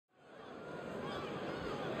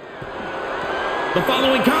The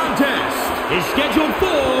following contest is scheduled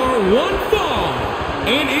for one fall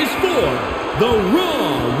and is for the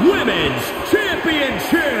Raw Women's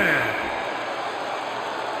Championship.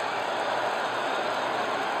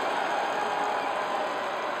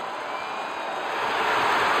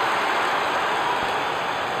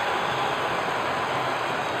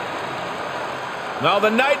 Now the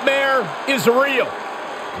nightmare is real.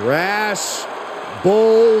 Rash,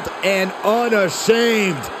 bold, and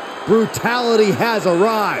unashamed. Brutality has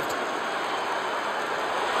arrived.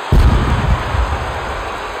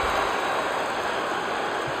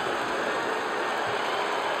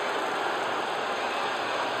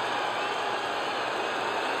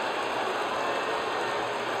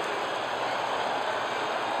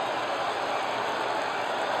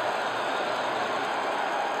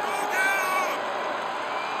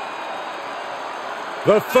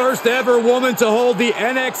 The first ever woman to hold the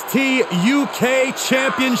NXT UK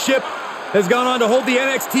Championship has gone on to hold the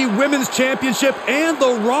NXT Women's Championship and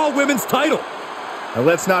the Raw Women's title. And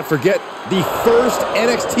let's not forget the first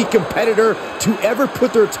NXT competitor to ever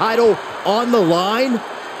put their title on the line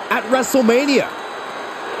at WrestleMania.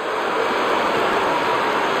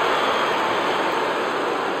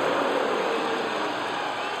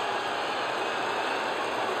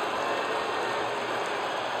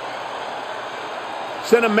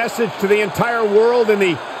 Sent a message to the entire world in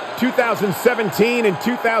the 2017 and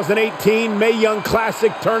 2018 Mae Young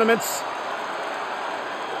Classic tournaments.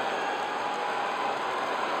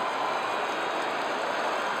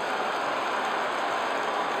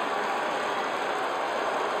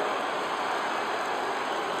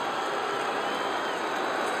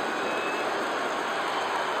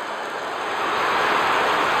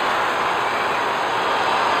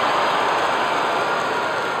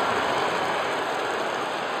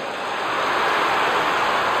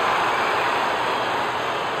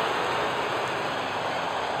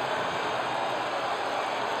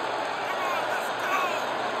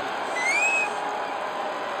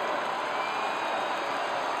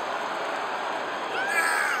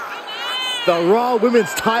 The Raw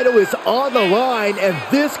Women's title is on the line, and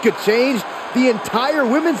this could change the entire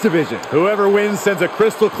women's division. Whoever wins sends a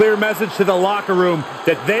crystal clear message to the locker room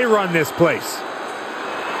that they run this place.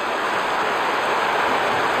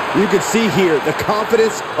 You can see here the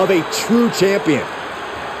confidence of a true champion.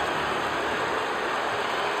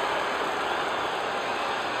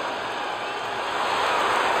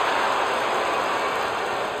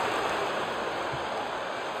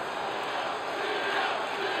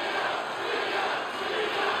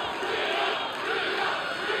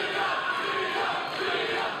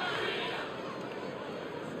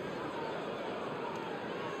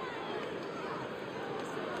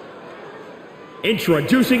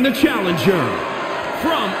 Introducing the challenger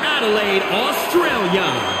from Adelaide, Australia,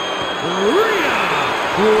 Rhea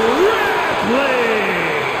Ripley.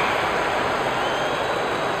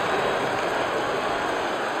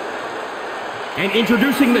 And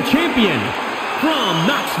introducing the champion from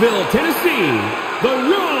Knoxville, Tennessee, the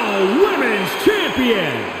Raw Women's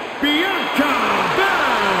Champion, Bianca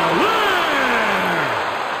Belair.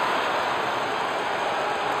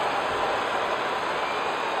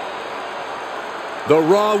 The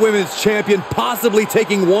Raw Women's Champion possibly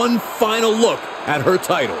taking one final look at her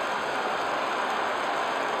title.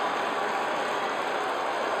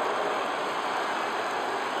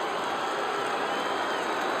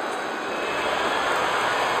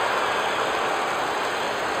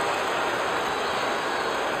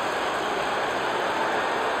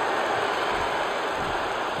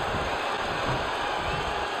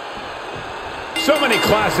 So many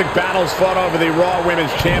classic battles fought over the Raw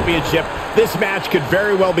Women's Championship. This match could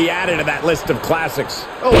very well be added to that list of classics.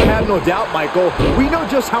 Oh, have no doubt, Michael. We know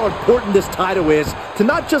just how important this title is to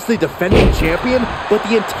not just the defending champion, but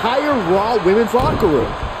the entire Raw Women's locker room.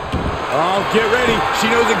 Oh, get ready. She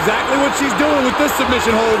knows exactly what she's doing with this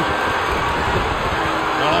submission hold.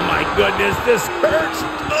 Oh, my goodness, this hurts.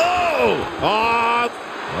 Oh!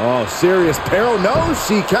 Oh, serious peril. No,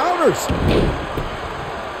 she counters.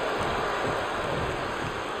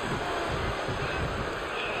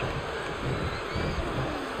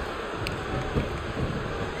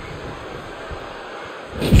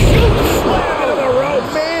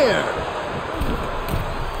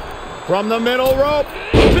 From the middle rope,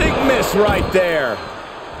 big miss right there.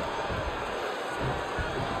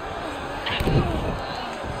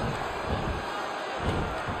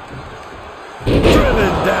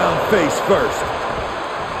 Driven down face first.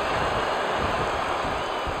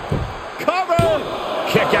 Cover!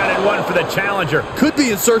 Kick out at one for the challenger. Could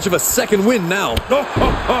be in search of a second win now. Oh,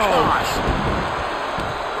 gosh.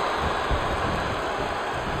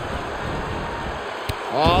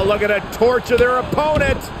 looking to torture their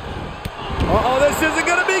opponent. Uh-oh, this isn't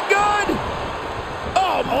going to be good.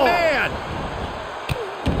 Oh, man.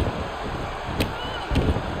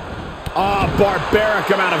 Oh, barbaric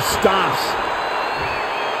amount of stomps.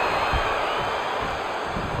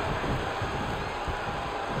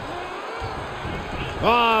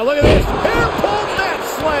 Oh, look at this. Hair-pulled net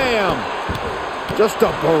slam. Just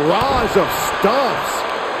a barrage of stomps.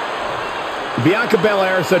 Bianca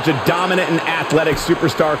Belair is such a dominant and athletic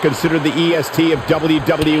superstar, considered the EST of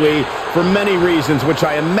WWE for many reasons, which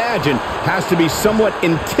I imagine has to be somewhat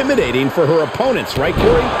intimidating for her opponents, right,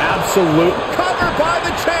 Corey? Absolute. Covered by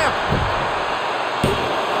the champ.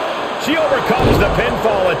 She overcomes the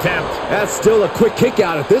pinfall attempt. That's still a quick kick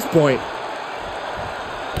out at this point.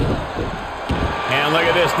 And look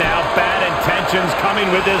at this now. Bad intentions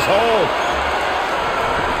coming with this hold.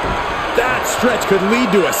 That stretch could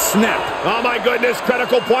lead to a snap. Oh, my goodness.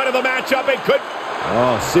 Critical point of the matchup. It could.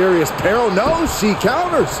 Oh, serious peril. No, she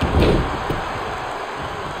counters.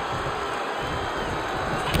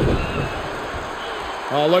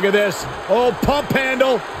 Oh, look at this. Oh, pump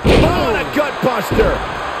handle. Oh, and a gut buster.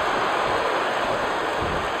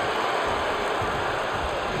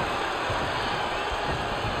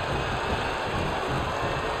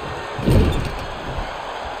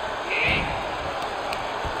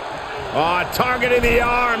 Oh, targeting the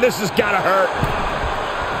arm. This has got to hurt.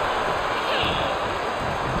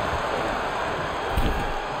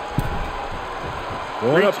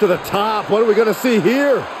 Going up to the top. What are we going to see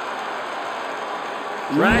here?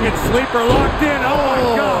 Dragon Sleeper locked in. Oh, my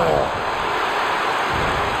God.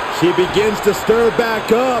 She begins to stir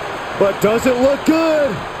back up, but doesn't look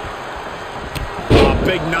good. Oh,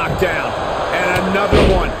 big knockdown. And another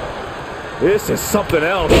one. This is something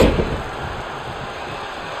else.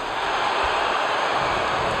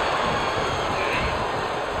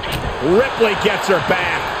 Ripley gets her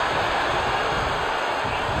back.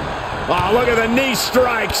 Oh, look at the knee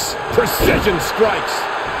strikes. Precision strikes.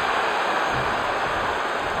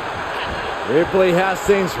 Ripley has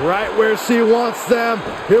things right where she wants them.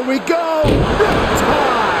 Here we go.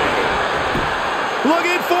 Riptide.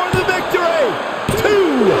 Looking for the victory.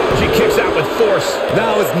 2. She kicks out with force.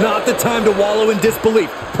 Now is not the time to wallow in disbelief.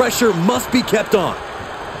 Pressure must be kept on.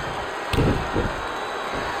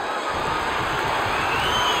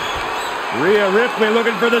 Rhea Ripley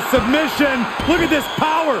looking for the submission. Look at this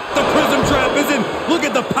power. The prism trap is in. Look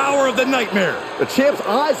at the power of the nightmare. The champ's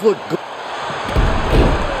eyes look good.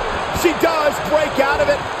 She does break out of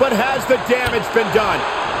it, but has the damage been done?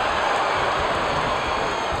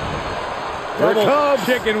 Here it comes.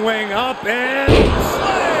 Chicken wing up and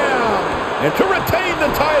slam! And to retain the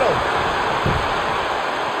title.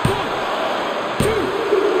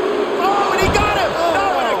 Oh, and he got him!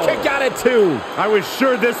 Oh, and a kick out at 2. I was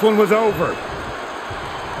sure this one was over.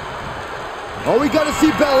 Oh, we got to see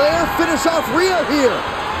Belair finish off Rhea here.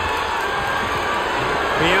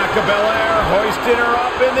 Bianca Belair hoisting her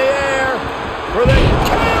up in the air for the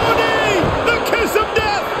KOD, the kiss of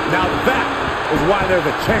death. Now that is why they're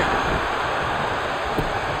the champ.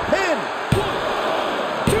 Pin.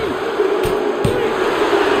 1, 2, 3.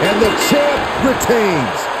 And the champ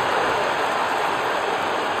retains.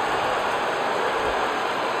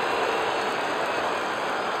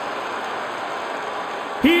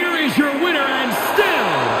 Here is your winner and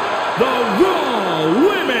still the Raw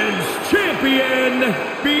Women's Champion,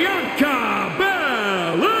 Bianca Belair.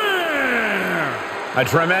 A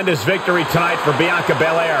tremendous victory tonight for Bianca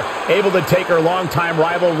Belair, able to take her longtime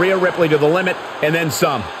rival Rhea Ripley to the limit and then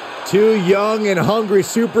some. 2 young and hungry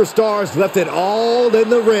superstars left it all in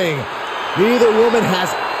the ring. Neither woman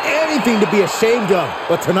has anything to be ashamed of,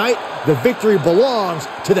 but tonight the victory belongs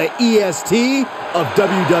to the EST of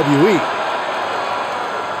WWE.